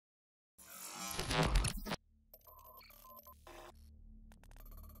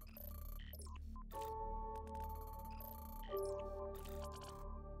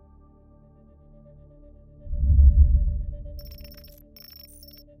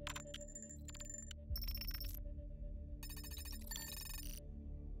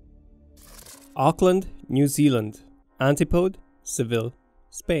Auckland, New Zealand. Antipode, Seville,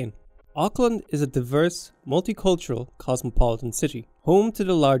 Spain. Auckland is a diverse, multicultural, cosmopolitan city, home to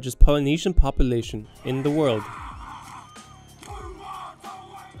the largest Polynesian population in the world.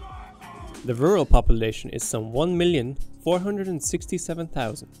 The rural population is some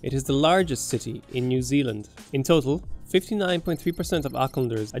 1,467,000. It is the largest city in New Zealand. In total, 59.3% of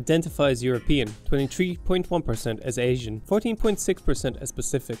Aucklanders identify as European, 23.1% as Asian, 14.6% as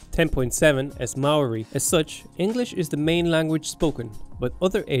Pacific, 10.7% as Maori. As such, English is the main language spoken, but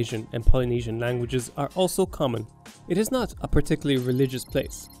other Asian and Polynesian languages are also common. It is not a particularly religious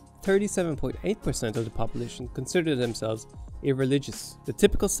place. 37.8% of the population consider themselves irreligious. The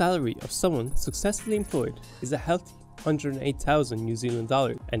typical salary of someone successfully employed is a healthy 108,000 New Zealand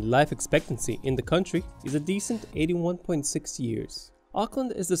dollars, and life expectancy in the country is a decent 81.6 years.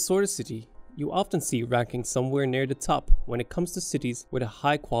 Auckland is the sort of city you often see ranking somewhere near the top when it comes to cities with a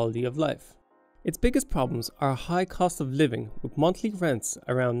high quality of life. Its biggest problems are a high cost of living, with monthly rents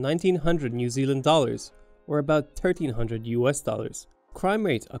around 1,900 New Zealand dollars or about 1,300 US dollars. Crime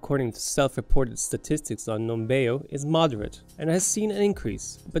rate, according to self-reported statistics on Numbeo, is moderate and has seen an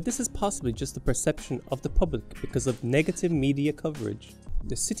increase, but this is possibly just the perception of the public because of negative media coverage.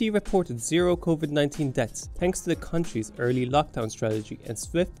 The city reported 0 COVID-19 deaths thanks to the country's early lockdown strategy and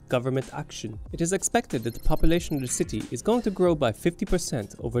swift government action. It is expected that the population of the city is going to grow by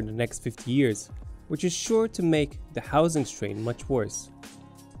 50% over the next 50 years, which is sure to make the housing strain much worse.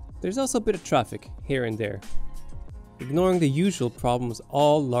 There's also a bit of traffic here and there. Ignoring the usual problems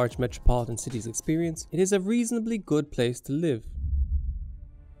all large metropolitan cities experience, it is a reasonably good place to live.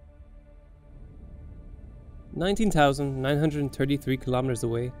 19,933 kilometers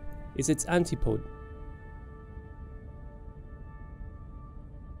away is its antipode.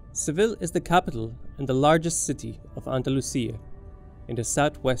 Seville is the capital and the largest city of Andalusia, in the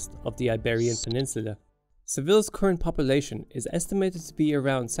southwest of the Iberian Peninsula. Seville's current population is estimated to be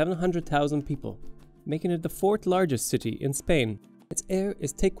around 700,000 people, making it the fourth largest city in Spain. Its air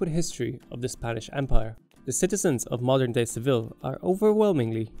is thick with history of the Spanish Empire. The citizens of modern-day Seville are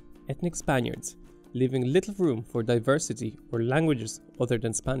overwhelmingly ethnic Spaniards, leaving little room for diversity or languages other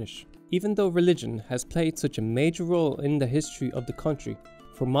than Spanish. Even though religion has played such a major role in the history of the country,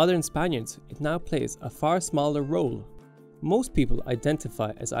 for modern Spaniards it now plays a far smaller role. Most people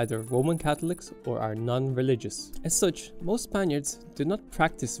identify as either Roman Catholics or are non-religious. As such, most Spaniards do not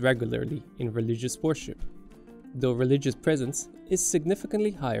practice regularly in religious worship, though religious presence is significantly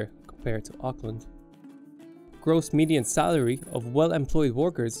higher compared to Auckland. Gross median salary of well-employed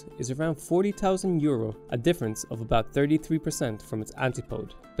workers is around €40,000, a difference of about 33% from its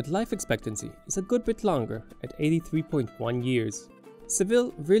antipode, but life expectancy is a good bit longer at 83.1 years.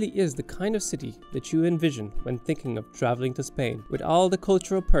 Seville really is the kind of city that you envision when thinking of traveling to Spain, with all the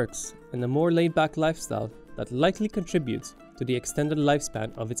cultural perks and a more laid-back lifestyle that likely contributes to the extended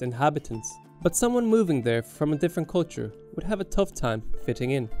lifespan of its inhabitants. But someone moving there from a different culture would have a tough time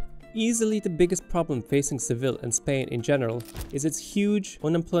fitting in. Easily the biggest problem facing Seville and Spain in general is its huge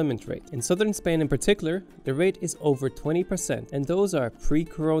unemployment rate. In southern Spain in particular, the rate is over 20%, and those are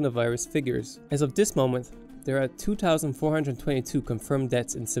pre-coronavirus figures. As of this moment, there are 2,422 confirmed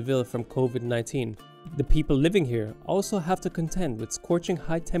deaths in Seville from COVID-19. The people living here also have to contend with scorching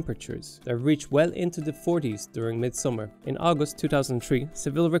high temperatures that reach well into the 40s during midsummer. In August 2003,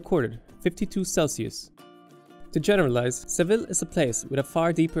 Seville recorded 52 Celsius. To generalize, Seville is a place with a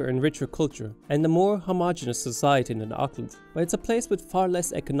far deeper and richer culture and a more homogeneous society than Auckland, but it's a place with far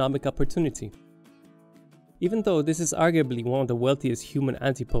less economic opportunity. Even though this is arguably one of the wealthiest human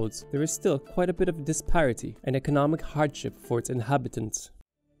antipodes, there is still quite a bit of disparity and economic hardship for its inhabitants.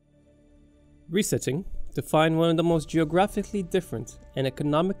 Resetting to find one of the most geographically different and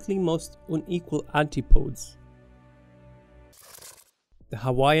economically most unequal antipodes. The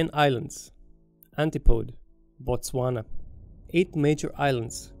Hawaiian Islands. Antipode, Botswana. 8 major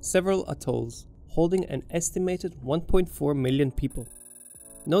islands, several atolls, holding an estimated 1.4 million people.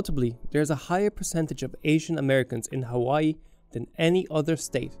 Notably, there is a higher percentage of Asian Americans in Hawaii than any other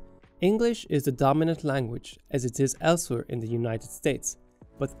state. English is the dominant language, as it is elsewhere in the United States.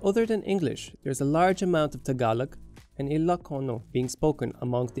 But other than English, there is a large amount of Tagalog and Ilocano being spoken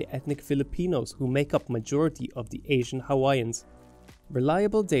amongst the ethnic Filipinos who make up majority of the Asian Hawaiians.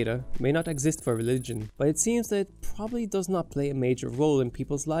 Reliable data may not exist for religion, but it seems that it probably does not play a major role in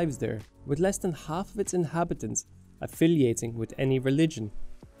people's lives there, with less than half of its inhabitants affiliating with any religion.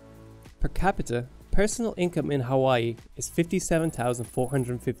 Per capita, personal income in Hawaii is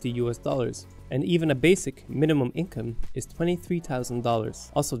 $57,450, and even a basic minimum income is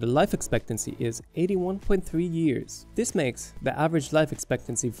 $23,000. Also, the life expectancy is 81.3 years. This makes the average life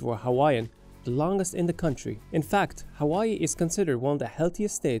expectancy for a Hawaiian the longest in the country. In fact, Hawaii is considered one of the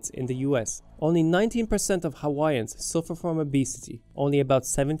healthiest states in the US. Only 19% of Hawaiians suffer from obesity. Only about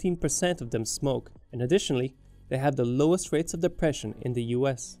 17% of them smoke. And additionally, they have the lowest rates of depression in the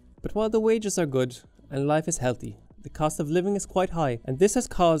US. But while the wages are good and life is healthy, the cost of living is quite high, and this has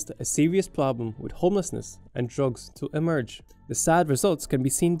caused a serious problem with homelessness and drugs to emerge. The sad results can be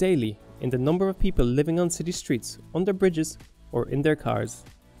seen daily in the number of people living on city streets, under bridges, or in their cars,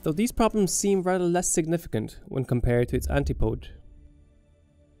 though these problems seem rather less significant when compared to its antipode.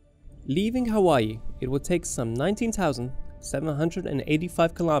 Leaving Hawaii, it would take some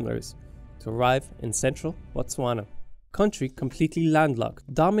 19,785 kilometers to arrive in central Botswana. Country completely landlocked,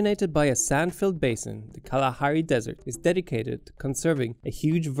 dominated by a sand-filled basin. The Kalahari Desert is dedicated to conserving a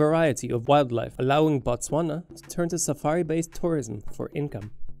huge variety of wildlife, allowing Botswana to turn to safari-based tourism for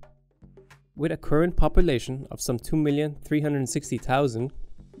income. With a current population of some 2,360,000,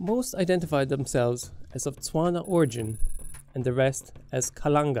 most identify themselves as of Tswana origin and the rest as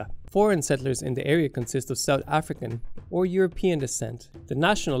Kalanga. Foreign settlers in the area consist of South African or European descent. The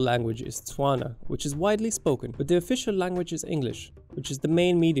national language is Tswana, which is widely spoken, but the official language is English, which is the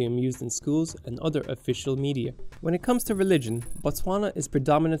main medium used in schools and other official media. When it comes to religion, Botswana is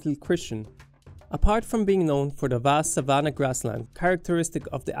predominantly Christian. Apart from being known for the vast savanna grassland, characteristic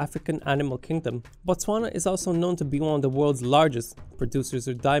of the African animal kingdom, Botswana is also known to be one of the world's largest producers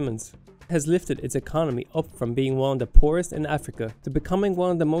of diamonds. It has lifted its economy up from being one of the poorest in Africa to becoming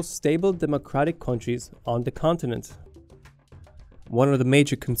one of the most stable democratic countries on the continent. One of the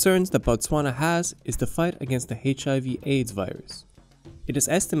major concerns that Botswana has is the fight against the HIV/AIDS virus. It is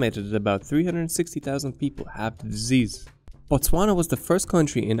estimated that about 360,000 people have the disease. Botswana was the first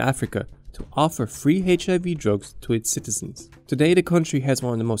country in Africa to offer free HIV drugs to its citizens. Today, the country has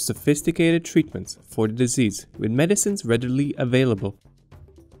one of the most sophisticated treatments for the disease, with medicines readily available.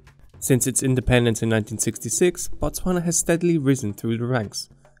 Since its independence in 1966, Botswana has steadily risen through the ranks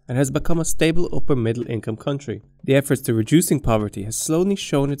and has become a stable upper-middle income country. The efforts to reducing poverty has slowly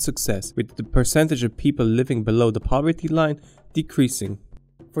shown its success, with the percentage of people living below the poverty line decreasing.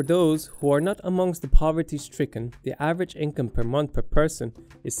 For those who are not amongst the poverty-stricken, the average income per month per person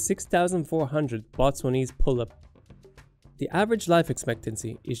is 6,400 Botswanese pull-up. The average life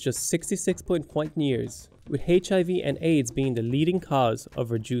expectancy is just 66.1 years, with HIV and AIDS being the leading cause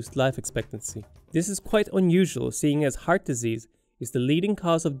of reduced life expectancy. This is quite unusual, seeing as heart disease is the leading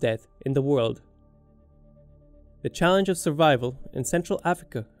cause of death in the world. The challenge of survival in Central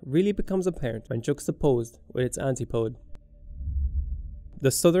Africa really becomes apparent when juxtaposed with its antipode. The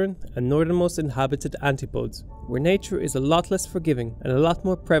southern and northernmost inhabited antipodes, where nature is a lot less forgiving and a lot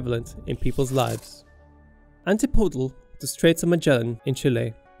more prevalent in people's lives. Antipodal to Strait of Magellan in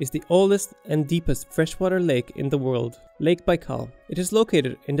Chile is the oldest and deepest freshwater lake in the world, Lake Baikal. It is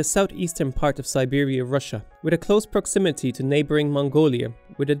located in the southeastern part of Siberia, Russia, with a close proximity to neighboring Mongolia,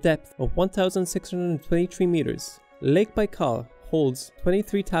 with a depth of 1,623 meters. Lake Baikal holds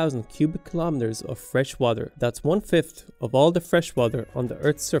 23,000 cubic kilometers of fresh water. That's 1/5 of all the fresh water on the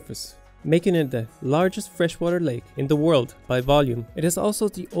Earth's surface, making it the largest freshwater lake in the world by volume. It is also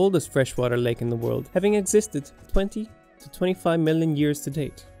the oldest freshwater lake in the world, having existed 20 to 25 million years to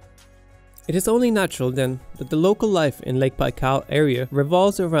date. It is only natural then that the local life in Lake Baikal area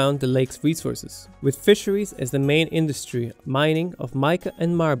revolves around the lake's resources, with fisheries as the main industry, mining of mica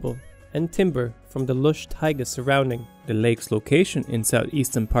and marble, and timber from the lush taiga surrounding. The lake's location in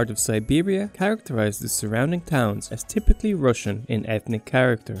southeastern part of Siberia characterizes the surrounding towns as typically Russian in ethnic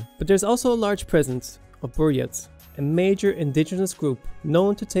character. But there's also a large presence of Buryats, a major indigenous group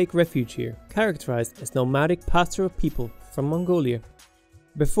known to take refuge here, characterized as nomadic pastoral people from Mongolia.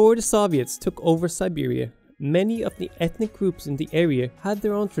 Before the Soviets took over Siberia, many of the ethnic groups in the area had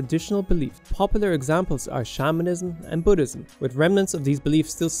their own traditional beliefs. Popular examples are shamanism and Buddhism, with remnants of these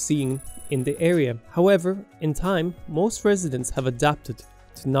beliefs still seen in the area. However, in time, most residents have adapted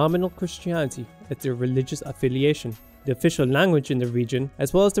to nominal Christianity as their religious affiliation. The official language in the region,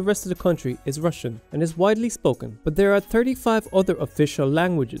 as well as the rest of the country, is Russian and is widely spoken. But there are 35 other official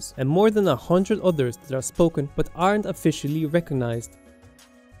languages and more than 100 others that are spoken but aren't officially recognized.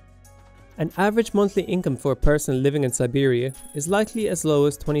 An average monthly income for a person living in Siberia is likely as low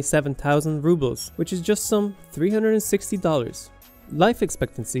as 27,000 rubles, which is just some $360. Life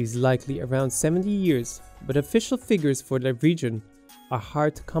expectancy is likely around 70 years, but official figures for the region are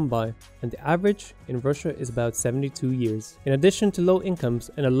hard to come by, and the average in Russia is about 72 years. In addition to low incomes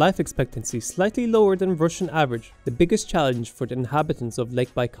and a life expectancy slightly lower than Russian average, the biggest challenge for the inhabitants of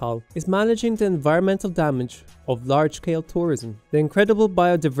Lake Baikal is managing the environmental damage of large-scale tourism. The incredible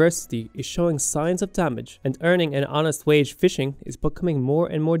biodiversity is showing signs of damage, and earning an honest wage fishing is becoming more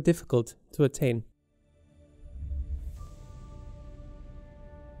and more difficult to attain.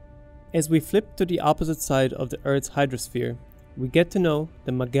 As we flip to the opposite side of the Earth's hydrosphere, we get to know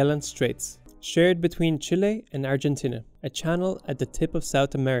the Magellan Straits, shared between Chile and Argentina, a channel at the tip of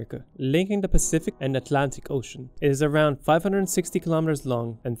South America, linking the Pacific and Atlantic Ocean. It is around 560 kilometers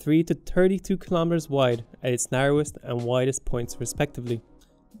long and 3 to 32 kilometers wide at its narrowest and widest points respectively.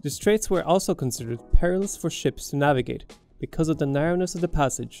 The straits were also considered perilous for ships to navigate because of the narrowness of the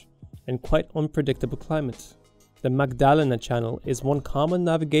passage and quite unpredictable climate. The Magdalena Channel is one common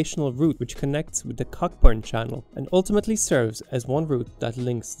navigational route which connects with the Cockburn Channel and ultimately serves as one route that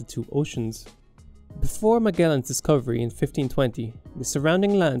links the two oceans. Before Magellan's discovery in 1520, the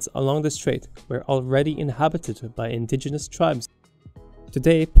surrounding lands along the strait were already inhabited by indigenous tribes.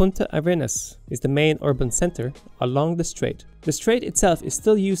 Today, Punta Arenas is the main urban center along the strait. The strait itself is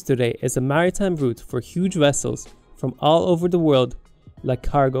still used today as a maritime route for huge vessels from all over the world, like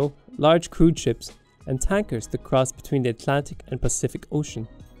cargo, large cruise ships, and tankers to cross between the Atlantic and Pacific Ocean.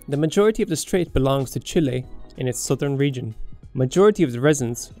 The majority of the strait belongs to Chile in its southern region. Majority of the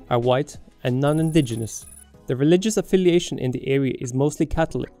residents are white and non-indigenous. The religious affiliation in the area is mostly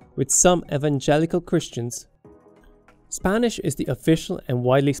Catholic, with some evangelical Christians. Spanish is the official and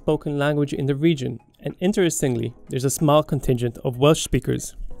widely spoken language in the region, and interestingly, there's a small contingent of Welsh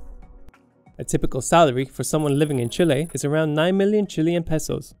speakers. A typical salary for someone living in Chile is around 9 million Chilean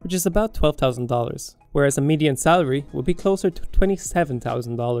pesos, which is about $12,000, whereas a median salary would be closer to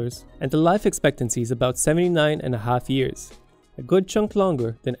 $27,000, and the life expectancy is about 79.5 years, a good chunk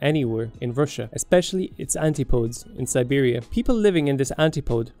longer than anywhere in Russia, especially its antipodes in Siberia. People living in this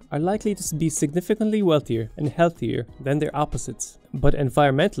antipode are likely to be significantly wealthier and healthier than their opposites. But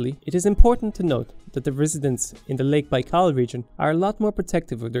environmentally, it is important to note that the residents in the Lake Baikal region are a lot more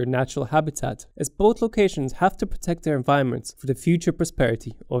protective of their natural habitat, as both locations have to protect their environments for the future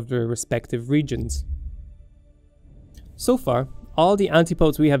prosperity of their respective regions. So far, all the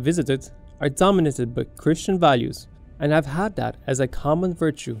antipodes we have visited are dominated by Christian values, and have had that as a common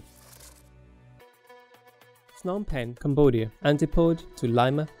virtue. Phnom Penh, Cambodia, antipode to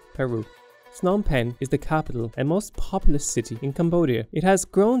Lima, Peru. Phnom Penh is the capital and most populous city in Cambodia. It has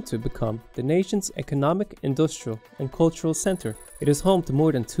grown to become the nation's economic, industrial, and cultural center. It is home to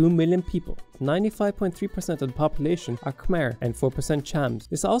more than 2 million people. 95.3% of the population are Khmer and 4% Chams.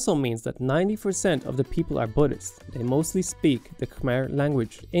 This also means that 90% of the people are Buddhist. They mostly speak the Khmer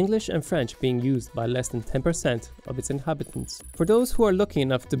language, English and French being used by less than 10% of its inhabitants. For those who are lucky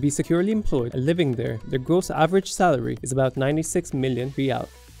enough to be securely employed and living there, their gross average salary is about 96 million rial.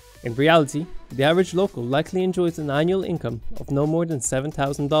 In reality, the average local likely enjoys an annual income of no more than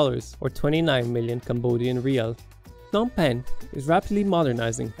 $7,000 or 29 million Cambodian rial. Phnom Penh is rapidly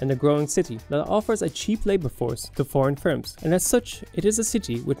modernizing and a growing city that offers a cheap labor force to foreign firms, and as such, it is a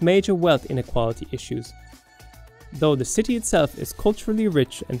city with major wealth inequality issues. Though the city itself is culturally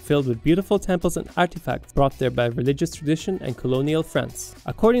rich and filled with beautiful temples and artifacts brought there by religious tradition and colonial France.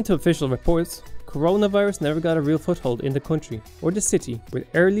 According to official reports, coronavirus never got a real foothold in the country or the city, with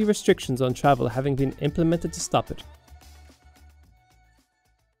early restrictions on travel having been implemented to stop it.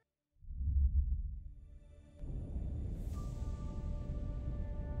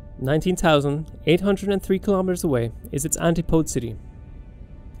 (19,803 kilometers away is its antipode city.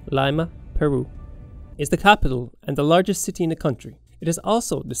 Lima, Peru, is the capital and the largest city in the country. It is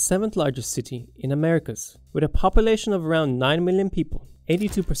also the 7th largest city in Americas, with a population of around 9 million people.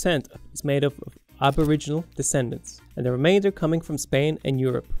 82% is made up of Aboriginal descendants, and the remainder coming from Spain and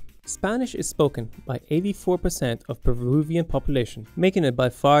Europe. Spanish is spoken by 84% of Peruvian population, making it by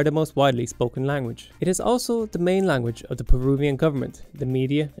far the most widely spoken language. It is also the main language of the Peruvian government, the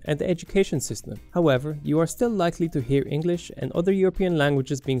media, and the education system. However, you are still likely to hear English and other European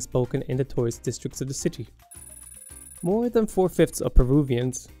languages being spoken in the tourist districts of the city. More than 4/5 of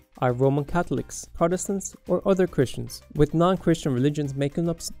Peruvians are Roman Catholics, Protestants, or other Christians, with non-Christian religions making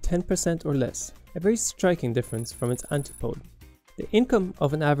up 10% or less, a very striking difference from its antipode. The income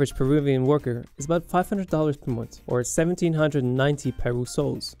of an average Peruvian worker is about $500 per month, or 1,790 Peru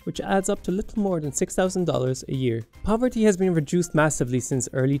sols, which adds up to little more than $6,000 a year. Poverty has been reduced massively since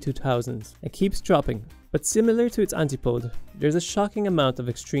early 2000s and keeps dropping, but similar to its antipode, there's a shocking amount of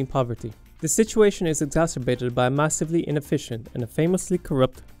extreme poverty. This situation is exacerbated by a massively inefficient and a famously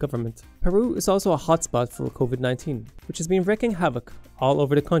corrupt government. Peru is also a hotspot for COVID-19, which has been wreaking havoc all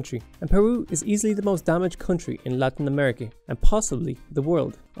over the country, and Peru is easily the most damaged country in Latin America and possibly the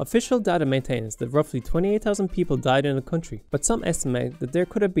world. Official data maintains that roughly 28,000 people died in the country, but some estimate that there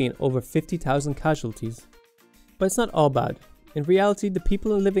could have been over 50,000 casualties. But it's not all bad. In reality, the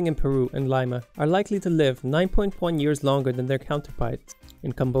people living in Peru and Lima are likely to live 9.1 years longer than their counterparts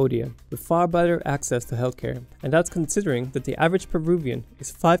in Cambodia, with far better access to healthcare, and that's considering that the average Peruvian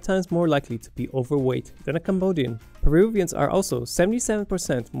is 5 times more likely to be overweight than a Cambodian. Peruvians are also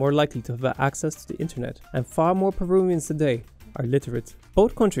 77% more likely to have access to the internet, and far more Peruvians today are literate.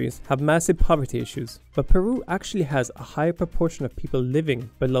 Both countries have massive poverty issues, but Peru actually has a higher proportion of people living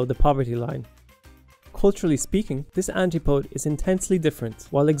below the poverty line. Culturally speaking, this antipode is intensely different,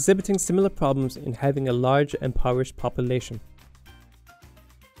 while exhibiting similar problems in having a large and impoverished population.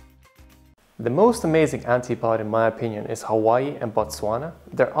 The most amazing antipode in my opinion is Hawaii and Botswana.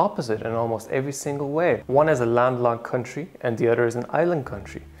 They're opposite in almost every single way. One is a landlocked country and the other is an island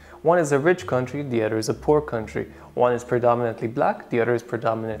country. One is a rich country, the other is a poor country. One is predominantly black, the other is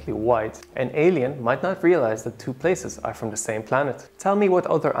predominantly white. An alien might not realize that two places are from the same planet. Tell me what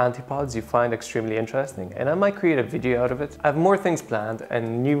other antipodes you find extremely interesting and I might create a video out of it. I have more things planned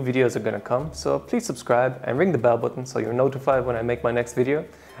and new videos are gonna come, so please subscribe and ring the bell button so you're notified when I make my next video.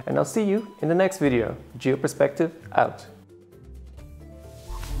 And I'll see you in the next video. GeoPerspective out.